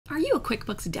Are you a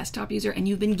QuickBooks Desktop user and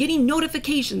you've been getting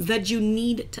notifications that you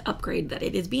need to upgrade, that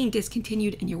it is being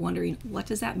discontinued, and you're wondering, what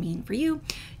does that mean for you?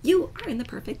 You are in the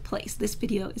perfect place. This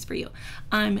video is for you.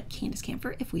 I'm Candus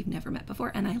Kampfer, if we've never met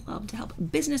before, and I love to help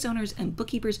business owners and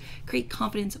bookkeepers create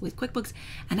confidence with QuickBooks.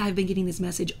 And I've been getting this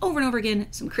message over and over again,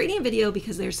 so I'm creating a video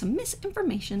because there's some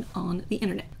misinformation on the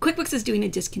internet. QuickBooks is doing a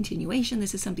discontinuation.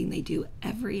 This is something they do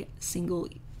every single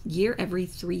year. Every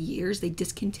 3 years they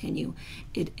discontinue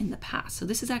it in the past. So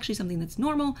this is actually something that's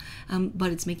normal,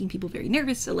 but it's making people very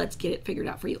nervous. So let's get it figured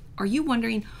out for you. Are you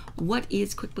wondering what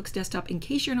is QuickBooks Desktop? In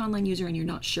case you're an online user and you're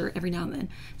not sure, every now and then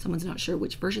someone's not sure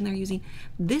which version they're using,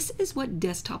 this is what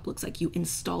Desktop looks like. You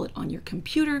install it on your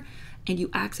computer and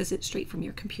you access it straight from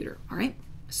your computer. All right,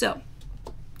 so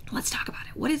let's talk about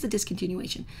it. What is a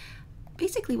discontinuation?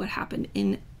 Basically what happened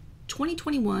in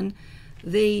 2021,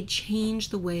 they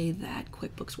changed the way that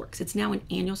QuickBooks works. It's now an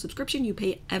annual subscription. You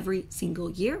pay every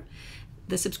single year.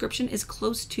 The subscription is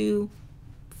close to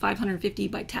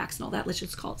 $550 by tax and all that. Let's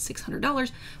just call it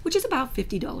 $600, which is about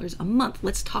 $50 a month.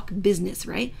 Let's talk business,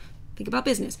 right? Think about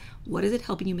business. What is it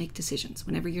helping you make decisions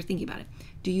whenever you're thinking about it?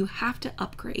 Do you have to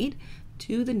upgrade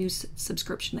to the new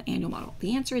subscription, the annual model?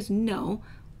 The answer is no,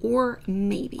 or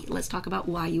maybe. Let's talk about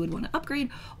why you would want to upgrade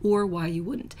or why you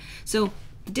wouldn't. So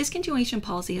the discontinuation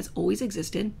policy has always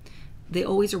existed. They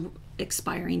always are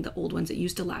expiring, the old ones that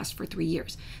used to last for 3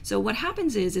 years. So what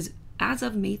happens is as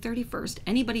of May 31st,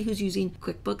 anybody who's using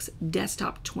QuickBooks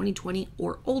Desktop 2020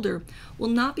 or older will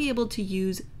not be able to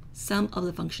use some of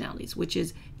the functionalities, which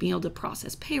is being able to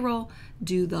process payroll,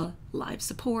 do the live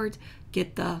support,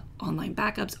 get the online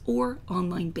backups, or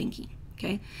online banking.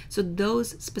 Okay, so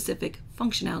those specific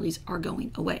functionalities are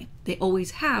going away. They always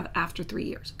have after 3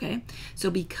 years. Okay, so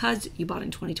because you bought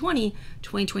in 2020,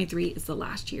 2023 is the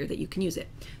last year that you can use it.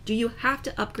 Do you have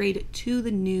to upgrade to the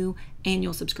new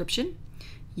annual subscription?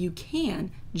 You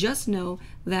can. Just know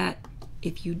that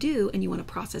if you do and you want to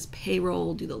process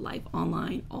payroll, do the live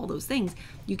online, all those things,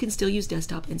 you can still use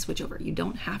desktop and switch over. You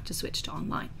don't have to switch to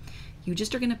online. You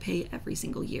just are going to pay every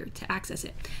single year to access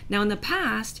it. Now in the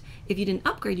past, if you didn't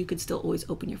upgrade, you could still always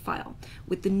open your file.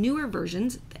 With the newer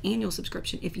versions, the annual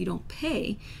subscription, if you don't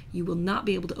pay, you will not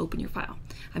be able to open your file.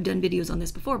 I've done videos on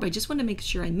this before, but I just want to make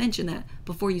sure I mention that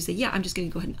before you say, yeah, I'm just going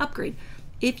to go ahead and upgrade.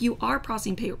 If you are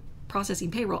processing payroll,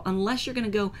 unless you're going to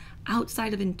go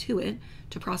outside of Intuit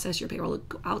to process your payroll,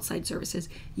 go outside services,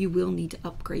 you will need to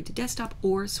upgrade to desktop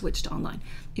or switch to online.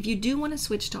 If you do want to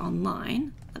switch to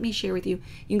online, let me share with you.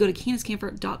 You can go to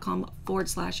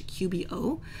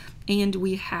canduskampfer.com/QBO, and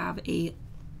we have a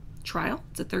trial.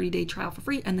 It's a 30-day trial for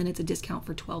free, and then it's a discount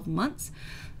for 12 months.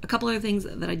 A couple other things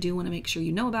that I do want to make sure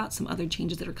you know about, some other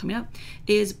changes that are coming up,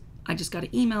 is I just got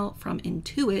an email from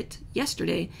Intuit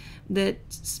yesterday that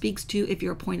speaks to if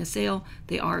you're a point of sale,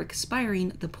 they are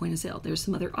expiring the point of sale. There's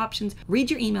some other options.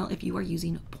 Read your email if you are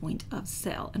using point of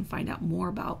sale and find out more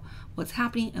about what's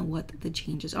happening and what the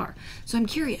changes are. So I'm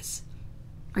curious,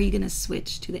 are you going to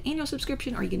switch to the annual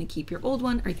subscription? Are you going to keep your old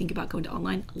one? Are you thinking about going to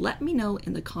online? Let me know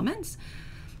in the comments.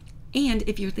 And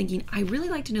if you're thinking, I really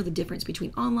like to know the difference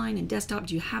between online and desktop,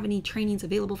 do you have any trainings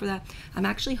available for that? I'm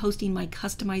actually hosting my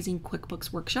Customizing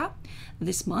QuickBooks workshop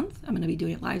this month. I'm going to be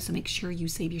doing it live, so make sure you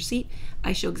save your seat.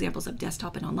 I show examples of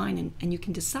desktop and online, and you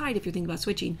can decide if you're thinking about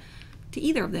switching to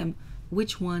either of them,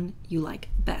 which one you like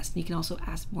best. And you can also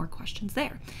ask more questions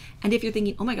there. And if you're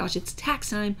thinking, oh my gosh, it's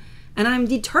tax time, and I'm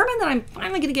determined that I'm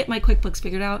finally going to get my QuickBooks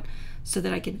figured out so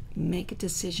that I can make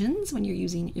decisions when you're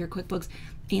using your QuickBooks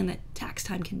and that tax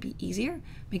time can be easier,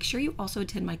 make sure you also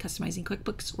attend my Customizing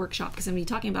QuickBooks workshop, because I'm going to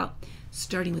be talking about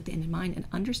starting with the end in mind and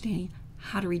understanding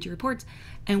how to read your reports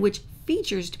and which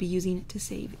features to be using to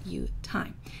save you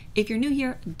time. If you're new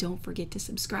here, don't forget to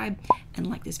subscribe and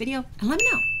like this video, and let me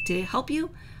know, did it help you?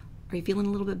 Are you feeling a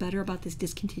little bit better about this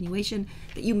discontinuation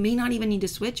that you may not even need to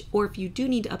switch? Or if you do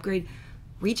need to upgrade,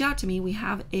 reach out to me. We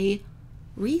have a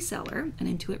reseller, an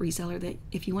Intuit reseller, that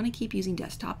if you want to keep using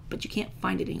desktop but you can't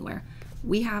find it anywhere,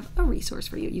 we have a resource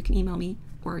for you. You can email me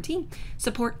or our team,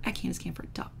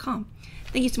 support@canduskampfer.com.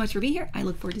 Thank you so much for being here. I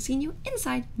look forward to seeing you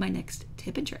inside my next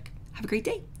tip and trick. Have a great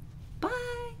day.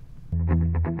 Bye.